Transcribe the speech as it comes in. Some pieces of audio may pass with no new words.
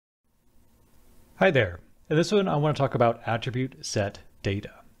Hi there. In this one, I want to talk about attribute set data.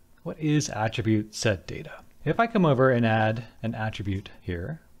 What is attribute set data? If I come over and add an attribute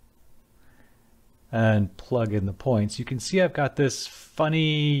here and plug in the points, you can see I've got this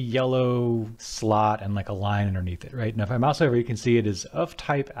funny yellow slot and like a line underneath it, right? And if I mouse over, you can see it is of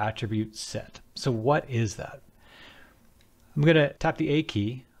type attribute set. So what is that? I'm going to tap the A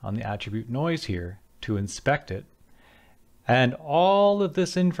key on the attribute noise here to inspect it. And all of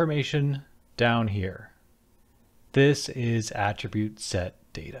this information down here, this is attribute set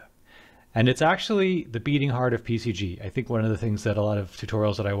data. And it's actually the beating heart of PCG. I think one of the things that a lot of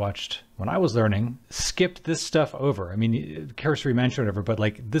tutorials that I watched when I was learning skipped this stuff over. I mean, cursory mention or whatever, but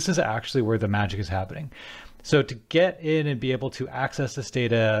like this is actually where the magic is happening. So to get in and be able to access this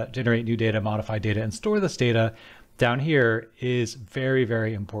data, generate new data, modify data, and store this data down here is very,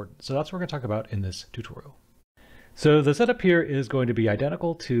 very important. So that's what we're going to talk about in this tutorial. So the setup here is going to be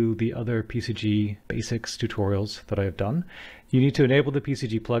identical to the other PCG basics tutorials that I have done. You need to enable the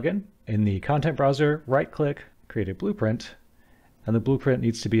PCG plugin. In the content browser, right-click, create a blueprint, and the blueprint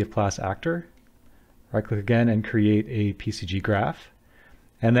needs to be of class actor. Right-click again and create a PCG graph.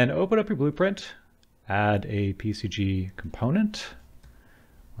 And then open up your blueprint, add a PCG component,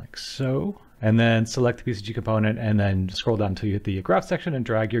 like so. And then select the PCG component and then scroll down until you hit the graph section and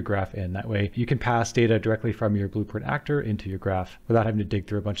drag your graph in. That way you can pass data directly from your blueprint actor into your graph without having to dig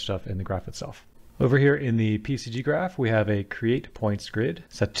through a bunch of stuff in the graph itself. Over here in the PCG graph, we have a create points grid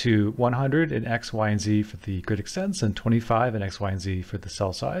set to 100 in X, Y, and Z for the grid extents and 25 in X, Y, and Z for the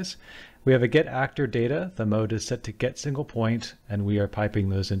cell size. We have a get actor data. The mode is set to get single point, and we are piping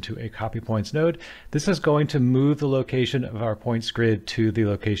those into a copy points node. This is going to move the location of our points grid to the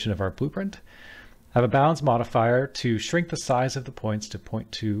location of our blueprint. I have a balance modifier to shrink the size of the points to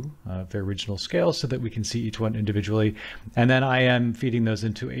 0.2 their original scale so that we can see each one individually. And then I am feeding those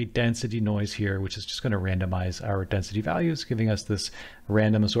into a density noise here, which is just going to randomize our density values, giving us this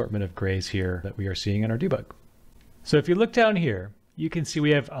random assortment of grays here that we are seeing in our debug. So if you look down here, you can see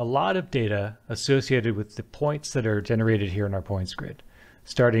we have a lot of data associated with the points that are generated here in our points grid,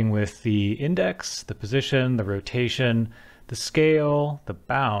 starting with the index, the position, the rotation, the scale, the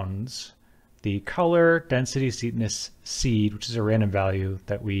bounds, the color, density, steepness, seed, which is a random value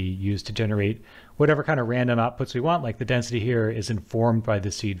that we use to generate whatever kind of random outputs we want. Like the density here is informed by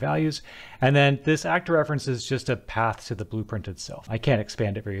the seed values. And then this actor reference is just a path to the blueprint itself. I can't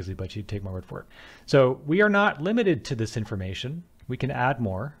expand it very easily, but you take my word for it. So we are not limited to this information. We can add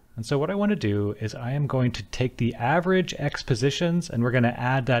more. And so what I want to do is I am going to take the average X positions and we're going to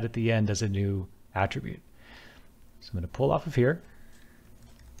add that at the end as a new attribute. So I'm going to pull off of here.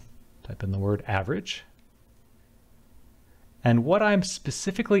 Type in the word average. And what I'm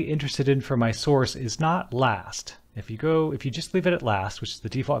specifically interested in for my source is not last. If you just leave it at last, which is the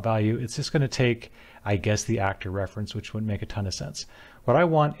default value, it's just going to take, I guess, the actor reference, which wouldn't make a ton of sense. What I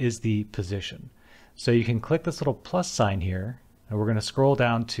want is the position. So you can click this little plus sign here, and we're going to scroll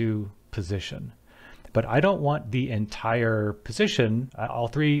down to position. But I don't want the entire position, all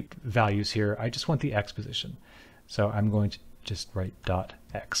three values here. I just want the X position. So I'm going to just write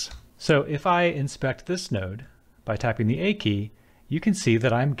 .x. So if I inspect this node by tapping the A key, you can see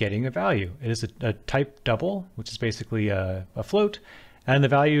that I'm getting a value. It is a type double, which is basically a float, and the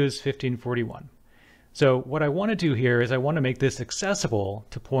value is 1541. So what I want to do here is I want to make this accessible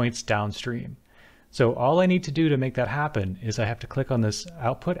to points downstream. So all I need to do to make that happen is I have to click on this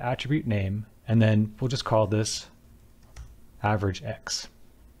output attribute name, and then we'll just call this average X.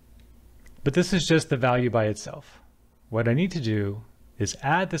 But this is just the value by itself. What I need to do is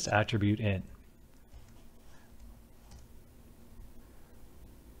add this attribute in.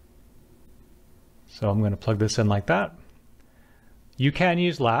 So I'm going to plug this in like that. You can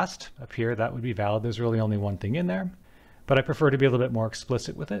use last up here. That would be valid. There's really only one thing in there, but I prefer to be a little bit more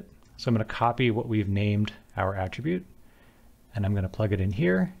explicit with it. So I'm going to copy what we've named our attribute, and I'm going to plug it in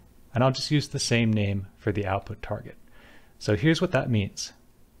here, and I'll just use the same name for the output target. So here's what that means.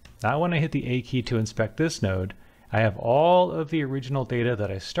 Now when I hit the A key to inspect this node, I have all of the original data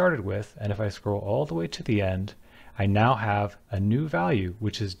that I started with, and if I scroll all the way to the end, I now have a new value,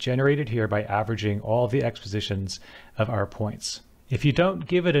 which is generated here by averaging all the X positions of our points. If you don't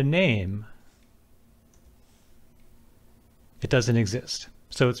give it a name, it doesn't exist.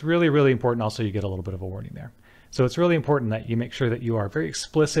 So it's really, really important. Also, you get a little bit of a warning there. So it's really important that you make sure that you are very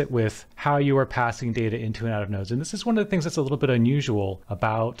explicit with how you are passing data into and out of nodes. And this is one of the things that's a little bit unusual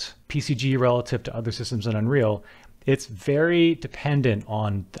about PCG relative to other systems in Unreal. It's very dependent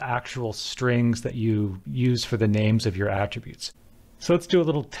on the actual strings that you use for the names of your attributes. So let's do a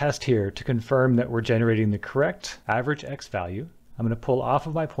little test here to confirm that we're generating the correct average X value. I'm going to pull off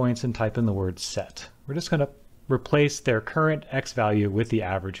of my points and type in the word set. We're just going to replace their current x value with the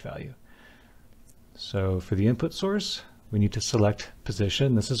average value. So for the input source, we need to select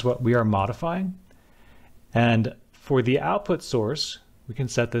position. This is what we are modifying. And for the output source, we can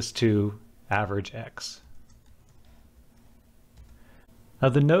set this to average x. Now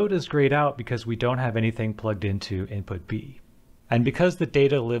the node is grayed out because we don't have anything plugged into input B. And because the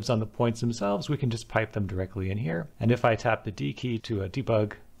data lives on the points themselves, we can just pipe them directly in here. And if I tap the D key to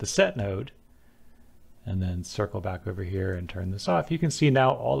debug the set node, and then circle back over here and turn this off, you can see now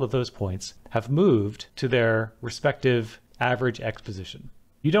all of those points have moved to their respective average x position.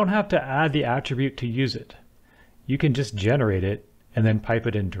 You don't have to add the attribute to use it. You can just generate it and then pipe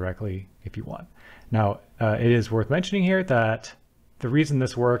it in directly if you want. Now, it is worth mentioning here that the reason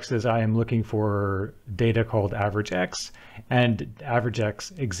this works is I am looking for data called average x, and average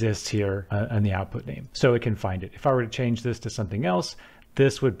x exists here in the output name, so it can find it. If I were to change this to something else,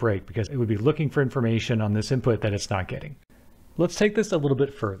 this would break because it would be looking for information on this input that it's not getting. Let's take this a little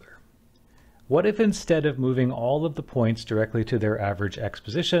bit further. What if instead of moving all of the points directly to their average x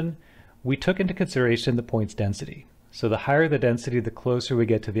position, we took into consideration the point's density? So the higher the density, the closer we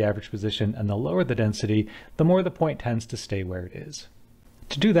get to the average position, and the lower the density, the more the point tends to stay where it is.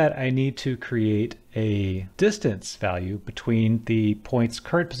 To do that, I need to create a distance value between the point's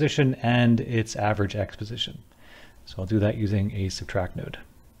current position and its average x position. So I'll do that using a subtract node.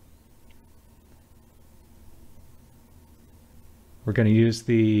 We're going to use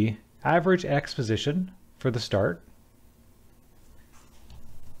the average x position for the start.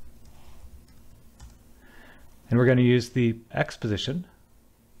 And we're going to use the x position,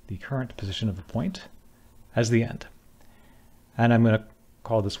 the current position of the point, as the end. And I'm going to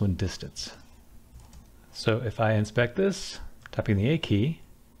call this one distance. So if I inspect this, tapping the A key,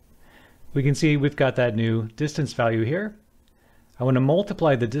 we can see we've got that new distance value here. I want to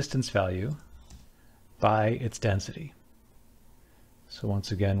multiply the distance value by its density. So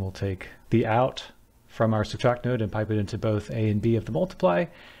once again, we'll take the out from our subtract node and pipe it into both A and B of the multiply.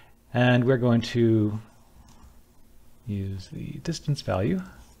 And we're going to use the distance value,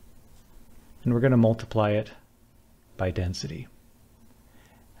 and we're going to multiply it by density.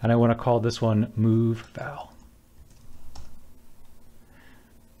 And I want to call this one move val.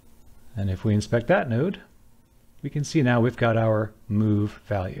 And if we inspect that node, we can see now we've got our move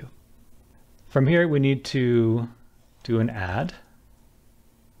value. From here, we need to do an add.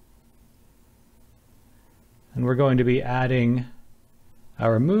 And we're going to be adding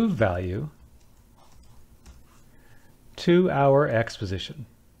our move value to our x position.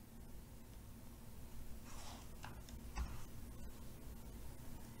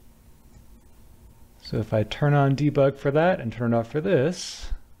 So if I turn on debug for that and turn it off for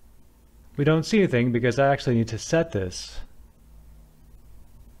this, we don't see anything because I actually need to set this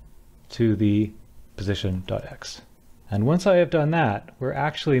to the position.x. And once I have done that, we're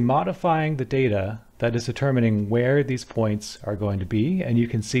actually modifying the data that is determining where these points are going to be. And you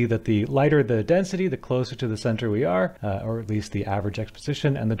can see that the lighter the density, the closer to the center we are, or at least the average x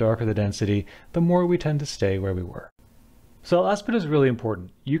position, and the darker the density, the more we tend to stay where we were. So the last bit is really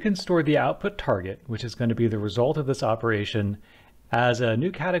important. You can store the output target, which is going to be the result of this operation, as a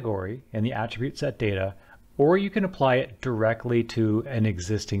new category in the attribute set data, or you can apply it directly to an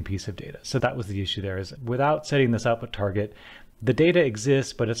existing piece of data. So that was the issue there, is without setting this output target, the data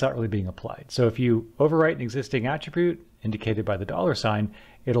exists, but it's not really being applied. So if you overwrite an existing attribute indicated by the $sign,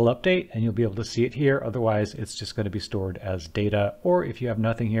 it'll update and you'll be able to see it here. Otherwise, it's just going to be stored as data, or if you have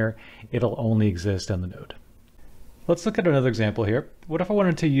nothing here, it'll only exist on the node. Let's look at another example here. What if I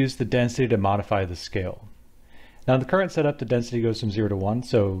wanted to use the density to modify the scale? Now in the current setup, the density goes from 0 to 1,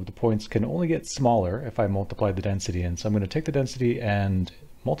 so the points can only get smaller if I multiply the density in. So I'm going to take the density and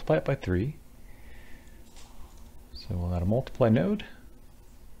multiply it by 3. So we'll add a multiply node.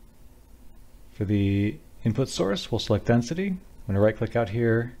 For the input source, we'll select density. I'm going to right click out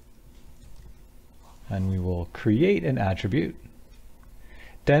here, and we will create an attribute.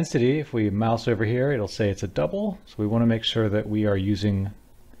 Density, if we mouse over here, it'll say it's a double. So we want to make sure that we are using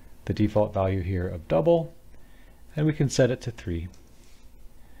the default value here of double, and we can set it to 3.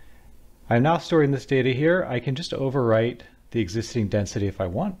 I'm now storing this data here. I can just overwrite the existing density if I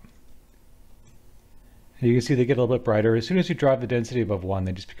want. And you can see they get a little bit brighter. As soon as you drive the density above 1,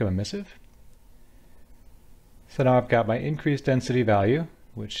 they just become emissive. So now I've got my increased density value,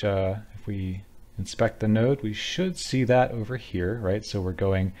 which if we inspect the node, we should see that over here, right? So we're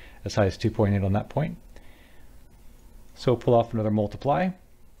going as high as 2.8 on that point. So we'll pull off another multiply.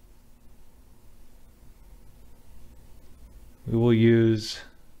 We will use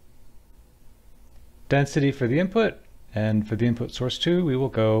density for the input And for the input source 2, we will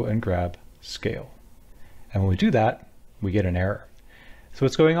go and grab scale. And when we do that, we get an error. So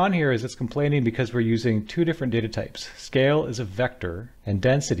what's going on here is it's complaining because we're using two different data types. Scale is a vector and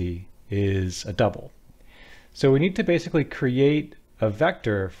density is a double. So we need to basically create a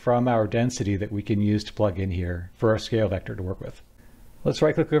vector from our density that we can use to plug in here for our scale vector to work with. Let's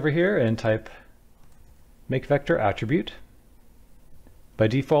right click over here and type make vector attribute. By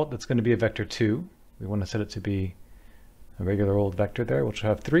default, that's going to be a vector 2. We want to set it to be a regular old vector there, which will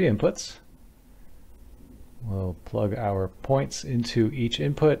have 3 inputs. We'll plug our points into each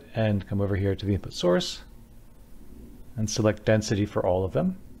input and come over here to the input source and select density for all of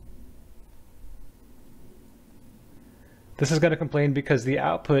them. This is going to complain because the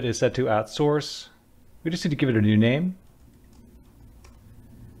output is set to @source. We just need to give it a new name,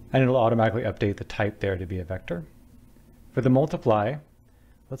 and it'll automatically update the type there to be a vector. For the multiply,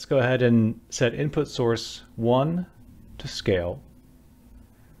 let's go ahead and set input source 1 to scale.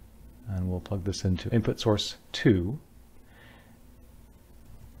 And we'll plug this into input source 2.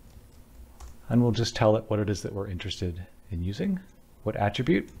 And we'll just tell it what it is that we're interested in using, what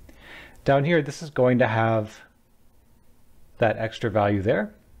attribute. Down here, this is going to have that extra value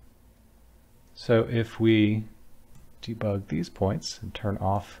there. So if we debug these points and turn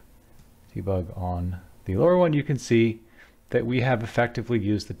off debug on the lower one, you can see that we have effectively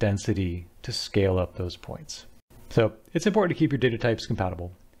used the density to scale up those points. So it's important to keep your data types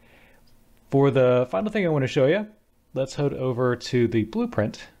compatible. For the final thing I want to show you, let's head over to the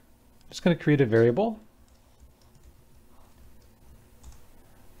blueprint. I'm just going to create a variable.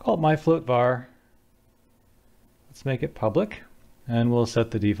 Call it myFloatVar. Let's make it public, and we'll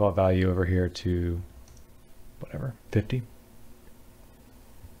set the default value over here to whatever, 50.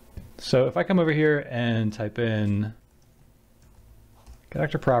 So if I come over here and type in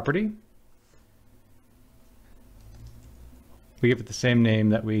character property, we give it the same name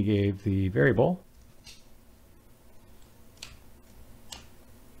that we gave the variable.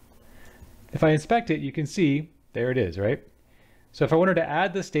 If I inspect it, you can see there it is, right? So if I wanted to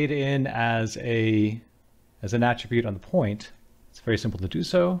add this data in as an attribute on the point, it's very simple to do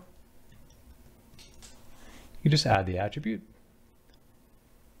so. You just add the attribute,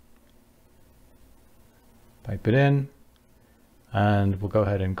 type it in, and we'll go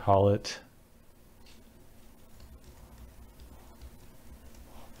ahead and call it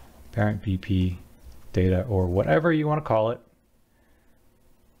parent BP data, or whatever you want to call it.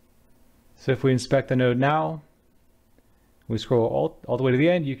 So if we inspect the node now, we scroll all the way to the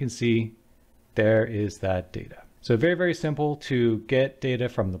end, you can see there is that data. So very, very simple to get data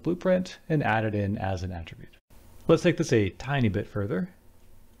from the blueprint and add it in as an attribute. Let's take this a tiny bit further.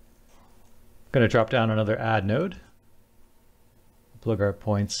 I'm going to drop down another add node, plug our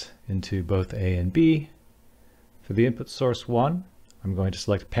points into both A and B. For the input source 1, I'm going to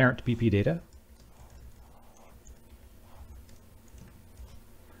select parent BP data.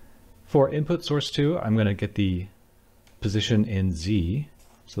 For input source 2, I'm going to get the position in Z,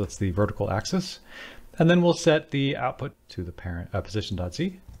 so that's the vertical axis, and then we'll set the output to the parent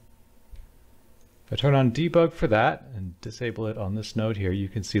position.z. If I turn on debug for that and disable it on this node here, you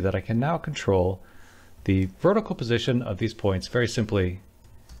can see that I can now control the vertical position of these points very simply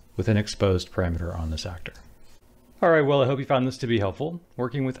with an exposed parameter on this actor. All right, well, I hope you found this to be helpful.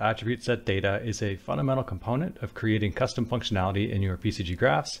 Working with attribute set data is a fundamental component of creating custom functionality in your PCG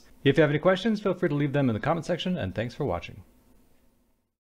graphs. If you have any questions, feel free to leave them in the comment section, and thanks for watching.